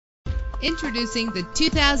Introducing the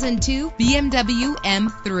 2002 BMW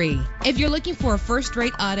M3. If you're looking for a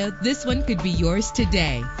first-rate auto, this one could be yours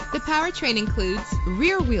today. The powertrain includes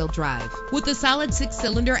rear-wheel drive with a solid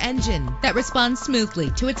 6-cylinder engine that responds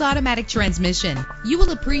smoothly to its automatic transmission. You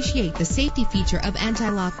will appreciate the safety feature of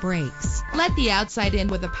anti-lock brakes. Let the outside in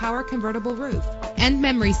with a power convertible roof. And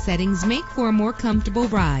memory settings make for a more comfortable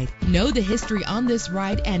ride. Know the history on this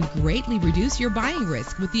ride and greatly reduce your buying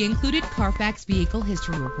risk with the included Carfax Vehicle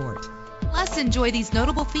History Report. Plus, enjoy these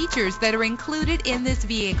notable features that are included in this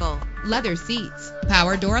vehicle: leather seats,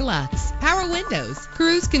 power door locks, power windows,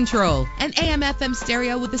 cruise control, an AM/FM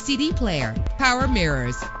stereo with a CD player, power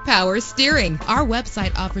mirrors, power steering. Our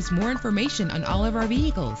website offers more information on all of our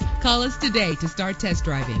vehicles. Call us today to start test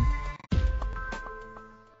driving.